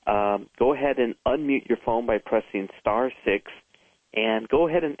 go ahead and unmute your phone by pressing *6, and go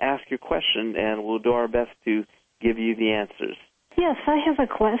ahead and ask your question, and we'll do our best to give you the answers. Yes, I have a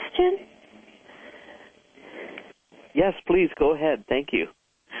question. Yes, please, go ahead. Thank you.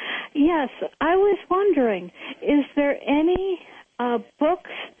 Yes, I was wondering, is there any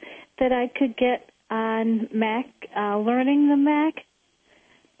books that I could get on Mac, learning the Mac?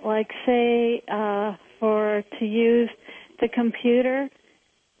 Like, say, to use the computer?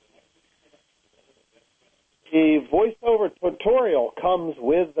 The voiceover tutorial comes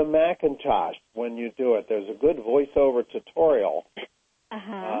with the Macintosh when you do it. There's a good voiceover tutorial.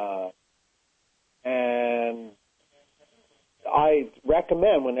 And I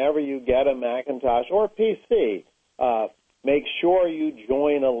recommend whenever you get a Macintosh or PC, make sure you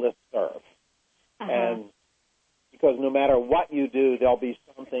join a listserv. And because no matter what you do, there'll be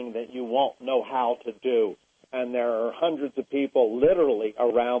something that you won't know how to do. And there are hundreds of people literally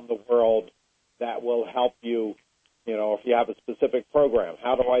around the world that will help you, if you have a specific program.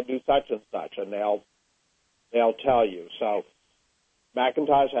 How do I do such and such? And they'll tell you. So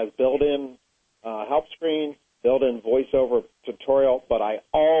Macintosh has built-in help screen, built-in voiceover tutorial, but I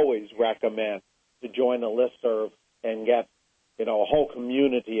always recommend to join a listserv and get, a whole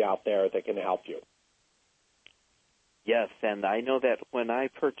community out there that can help you. Yes, and I know that when I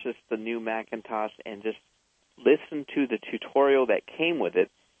purchased the new Macintosh and just listened to the tutorial that came with it,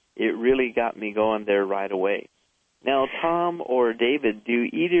 it really got me going there right away. Now, Tom or David, do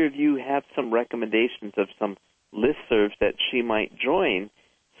either of you have some recommendations of some listservs that she might join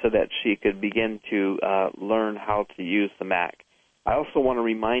so that she could begin to learn how to use the Mac? I also want to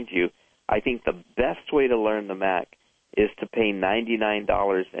remind you, I think the best way to learn the Mac is to pay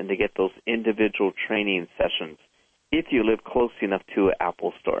 $99 and to get those individual training sessions if you live close enough to an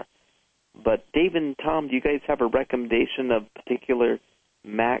Apple store. But David and Tom, do you guys have a recommendation of particular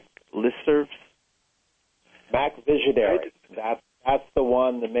Mac listservs? Mac Visionary. That's the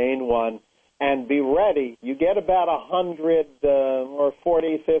one, the main one. And be ready. You get about 100 or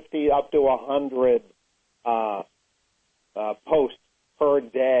 40, 50, up to 100 posts per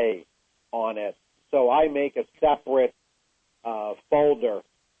day day on it. So I make a separate folder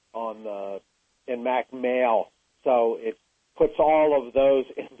in Mac Mail, so it puts all of those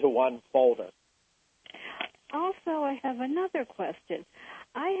into one folder. Also, I have another question.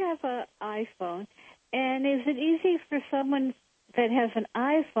 I have an iPhone, and is it easy for someone that has an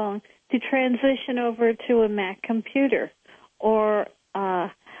iPhone to transition over to a Mac computer? Or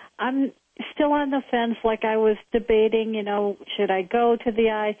I'm still on the fence, like I was debating, should I go to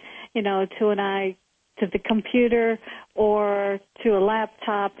the to the computer or to a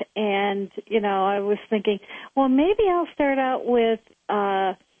laptop? And, I was thinking, well, maybe I'll start out with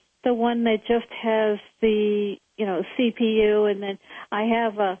the one that just has the, CPU, and then I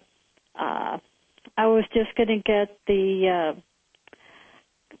have I was just going to get the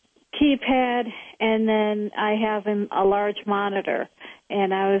keypad, and then I have a large monitor,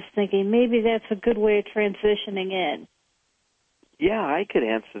 and I was thinking maybe that's a good way of transitioning in. Yeah, I could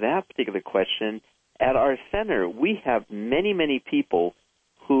answer that particular question. At our center, we have many, many people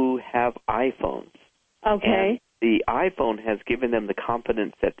who have iPhones. Okay. And the iPhone has given them the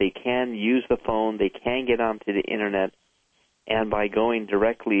confidence that they can use the phone, they can get onto the Internet, and by going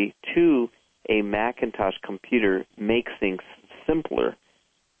directly to a Macintosh computer makes things simpler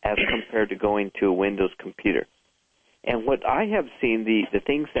as compared to going to a Windows computer. And what I have seen, the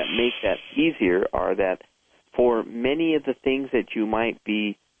things that make that easier are that for many of the things that you might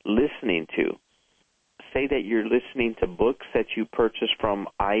be listening to, say that you're listening to books that you purchase from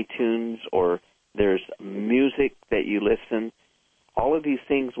iTunes, or there's music that you listen, all of these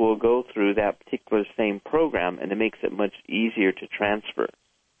things will go through that particular same program, and it makes it much easier to transfer.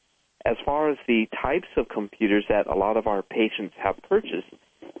 As far as the types of computers that a lot of our patients have purchased,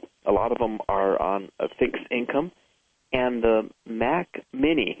 a lot of them are on a fixed income, and the Mac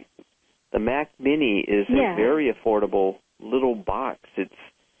Mini is a very affordable little box.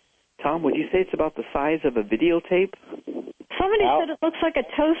 Tom, would you say it's about the size of a videotape? Somebody said it looks like a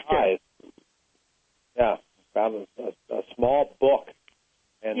toaster. Yeah, about a small book.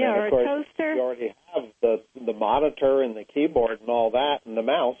 And then, or of course, a toaster. You already have the monitor and the keyboard and all that and the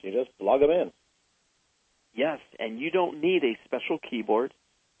mouse. You just plug them in. Yes, and you don't need a special keyboard.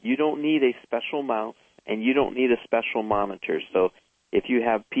 You don't need a special mouse, and you don't need a special monitor. So if you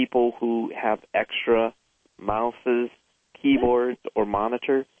have people who have extra mouses, keyboards, or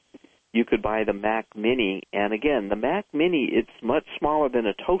monitor, you could buy the Mac Mini. And again, the Mac Mini, it's much smaller than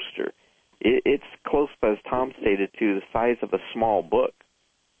a toaster. It's close, as Tom stated, to the size of a small book.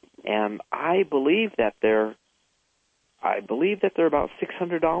 And I believe that they're about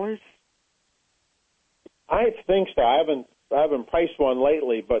 $600. I think so. I haven't priced one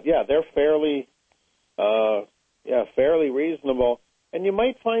lately, but yeah, they're fairly reasonable. And you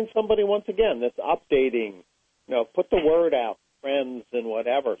might find somebody, once again, that's updating. Put the word out, friends and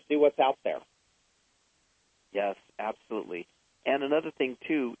whatever. See what's out there. Yes, absolutely. And another thing,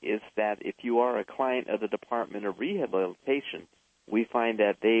 too, is that if you are a client of the Department of Rehabilitation, we find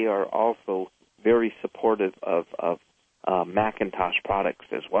that they are also very supportive of Macintosh products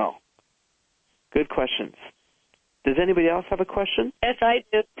as well. Good questions. Does anybody else have a question? Yes, I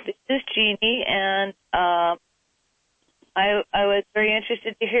do. This is Jeannie, and I was very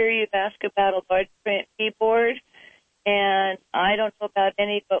interested to hear you ask about a large print keyboard. And I don't know about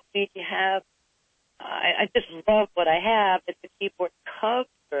any, but we have, I just love what I have. It's a keyboard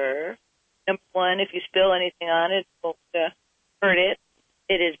cover. Number one, if you spill anything on it, it won't hurt it.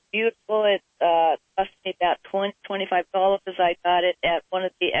 It is beautiful. It cost me about $25. I got it at one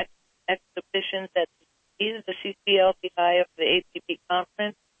of the exhibitions at either the CCLPI or the APP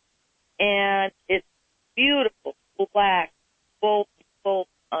conference. And it's beautiful, black, bolt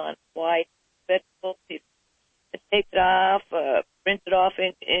on white, vegetable. Take it off, rinse it off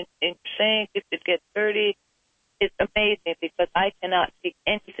in sink if it gets dirty. It's amazing because I cannot see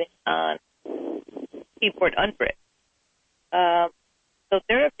anything on keyboard under it. So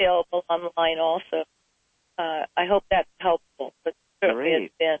they're available online also. I hope that's helpful. But certainly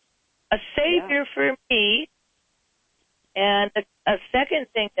it's been a savior for me. And a second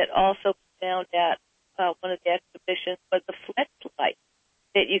thing that also found at one of the exhibitions was the flex light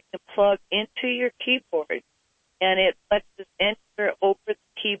that you can plug into your keyboard. And it flexes enter over the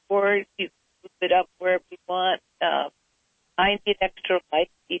keyboard. You move it up wherever you want. I need extra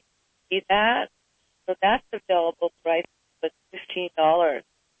light. You see that? So that's available price with $15.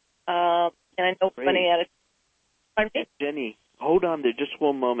 And I know running out of. Pardon me? Jenny, hold on there just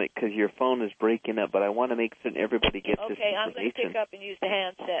one moment because your phone is breaking up, but I want to make certain everybody gets this information. Okay, I'm going to pick up and use the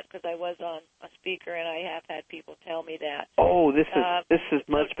handset because I was on a speaker and I have had people tell me that. Oh, this is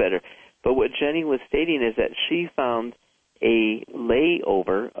much better. But what Jenny was stating is that she found a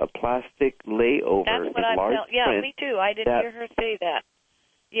layover, a plastic layover. That's what in I large felt. Yeah, print me too. I didn't hear her say that.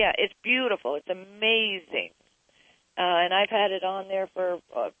 Yeah, it's beautiful. It's amazing. And I've had it on there for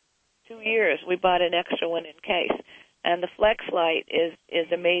 2 years. We bought an extra one in case. And the flex light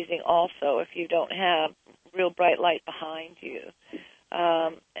is amazing also if you don't have real bright light behind you.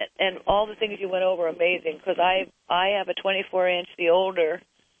 And all the things you went over are amazing because I have a 24-inch, the older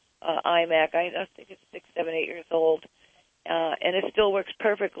iMac. I think it's 6, 7, 8 years old. And it still works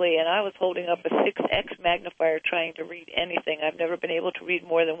perfectly. And I was holding up a 6X magnifier trying to read anything. I've never been able to read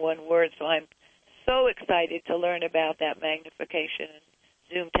more than one word, so I'm so excited to learn about that magnification and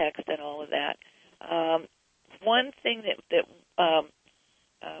zoom text and all of that. One thing that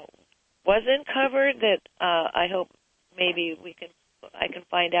wasn't covered that I hope maybe I can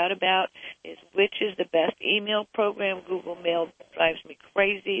find out about is which is the best email program. Google Mail drives me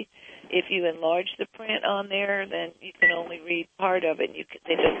crazy. If you enlarge the print on there, then you can only read part of it.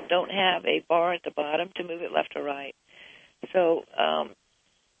 They just don't have a bar at the bottom to move it left or right. So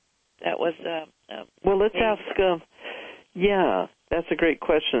that was. Well, let's ask. Yeah, that's a great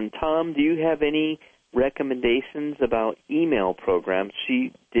question. Tom, do you have any recommendations about email programs?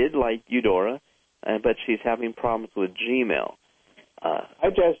 She did like Eudora, but she's having problems with Gmail.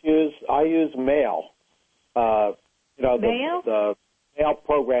 I use Mail. Mail? The Mail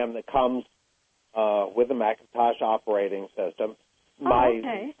program that comes with the Macintosh operating system.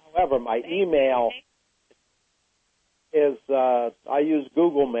 However, my email is I use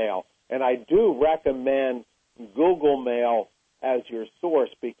Google Mail, and I do recommend Google Mail as your source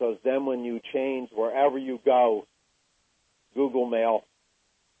because then when you change wherever you go, Google Mail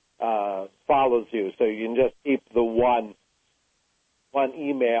follows you, so you can just keep the one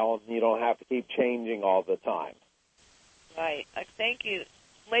email and you don't have to keep changing all the time. Right. Thank you.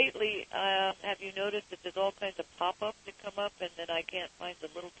 Lately, have you noticed that there's all kinds of pop-ups that come up and then I can't find the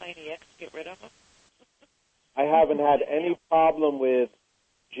little tiny X to get rid of them? I haven't had any problem with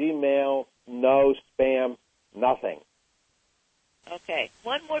Gmail, no spam, nothing. Okay.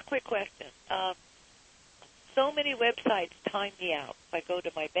 One more quick question. So many websites time me out. If I go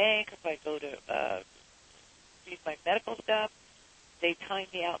to my bank, if I go to read my medical stuff, they time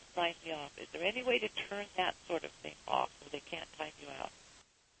me out and sign me off. Is there any way to turn that sort of thing off so they can't time you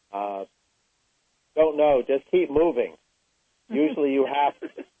out? Don't know. Just keep moving. Usually you have to.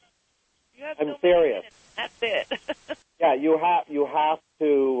 I'm serious. That's it. Yeah, you have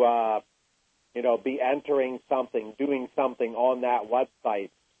to be entering something, doing something on that website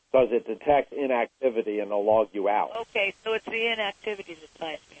because it detects inactivity and it'll log you out. Okay, so it's the inactivity that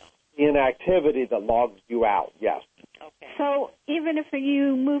signs me off. The inactivity that logs you out, yes. Okay. So even if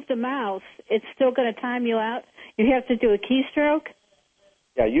you move the mouse, it's still going to time you out? You have to do a keystroke?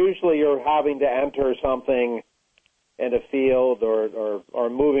 Yeah, usually you're having to enter something in a field or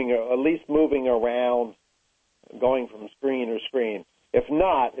moving, at least moving around, going from screen to screen. If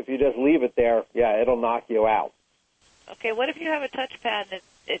not, if you just leave it there, yeah, it'll knock you out. Okay, what if you have a touchpad and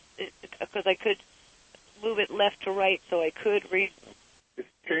because I could move it left to right so I could read? It's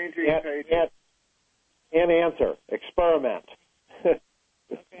changing pages. Can't answer. Experiment.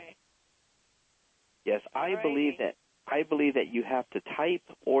 Okay. Yes, I believe that you have to type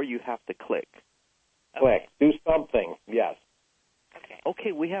or you have to click. Click. Do something. Yes.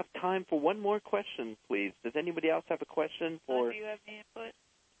 Okay, we have time for one more question, please. Does anybody else have a question for? Do you have any input?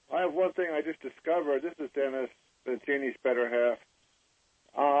 I have one thing I just discovered. This is Dennis, Jeannie's better half.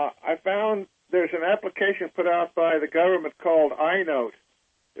 I found there's an application put out by the government called iNote.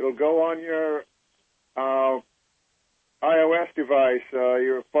 It'll go on your iOS device,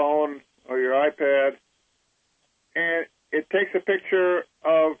 your phone or your iPad, and it takes a picture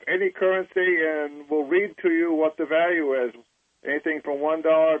of any currency and will read to you what the value is, anything from $1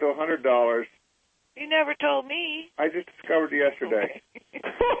 to $100. You never told me. I just discovered it yesterday.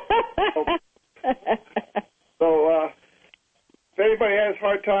 So if anybody has a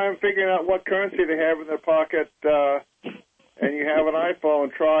hard time figuring out what currency they have in their pocket and you have an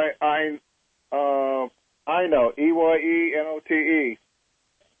iPhone, try iNote, EYENOTE.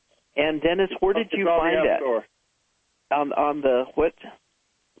 And Dennis, where did you find that? Store. On the what?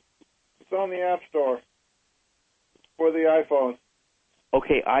 It's on the App Store for the iPhone.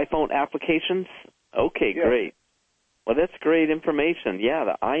 Okay, iPhone applications? Okay, yes. Great. Well, that's great information. Yeah,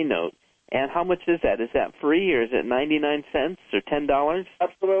 the iNote. And how much is that? Is that free or is it 99 cents or $10?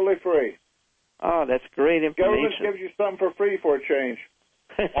 Absolutely free. Oh, that's great information. Government gives you something for free for a change.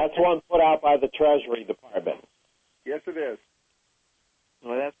 That's one put out by the Treasury Department. Yes, it is.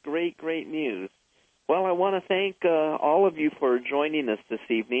 Well, that's great news. Well, I want to thank all of you for joining us this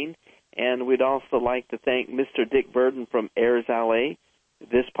evening. And we'd also like to thank Mr. Dick Burden from Airs LA.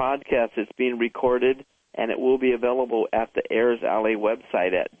 This podcast is being recorded, and it will be available at the Airs LA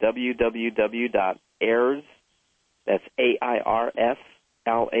website at www.airs, that's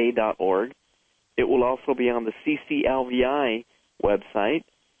AIRSLA.org. It will also be on the CCLVI website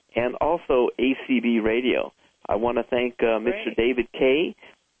and also ACB Radio. I want to thank Mr. David Kay.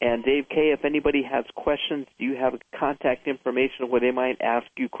 And Dave Kay, if anybody has questions, do you have contact information where they might ask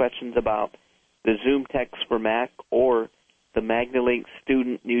you questions about the Zoom Text for Mac or the MagnaLink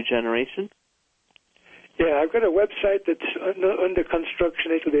Student New Generation? Yeah, I've got a website that's under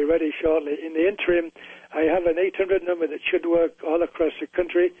construction. It'll be ready shortly. In the interim, I have an 800 number that should work all across the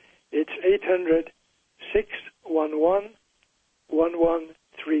country. It's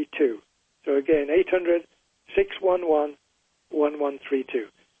 800-611-1132. So again, 800-611-1132.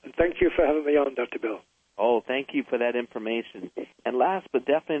 And thank you for having me on, Dr. Bill. Oh, thank you for that information. And last but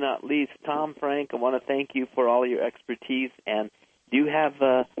definitely not least, Tom Frank, I want to thank you for all your expertise. And do you have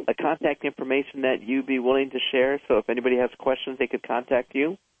a contact information that you'd be willing to share? So if anybody has questions, they could contact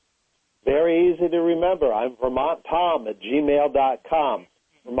you? Very easy to remember. I'm VermontTom@gmail.com.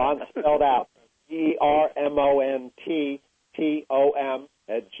 Vermont spelled out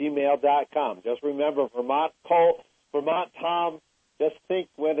VermontTom@gmail.com. Just remember, Vermont Tom. Just think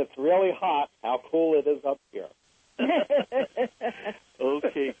when it's really hot, how cool it is up here.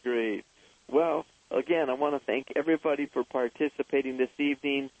 Okay, great. Well, again, I want to thank everybody for participating this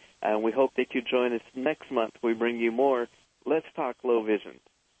evening, and we hope that you join us next month. We bring you more Let's Talk Low Vision.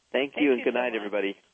 Thank you, and good night, everybody.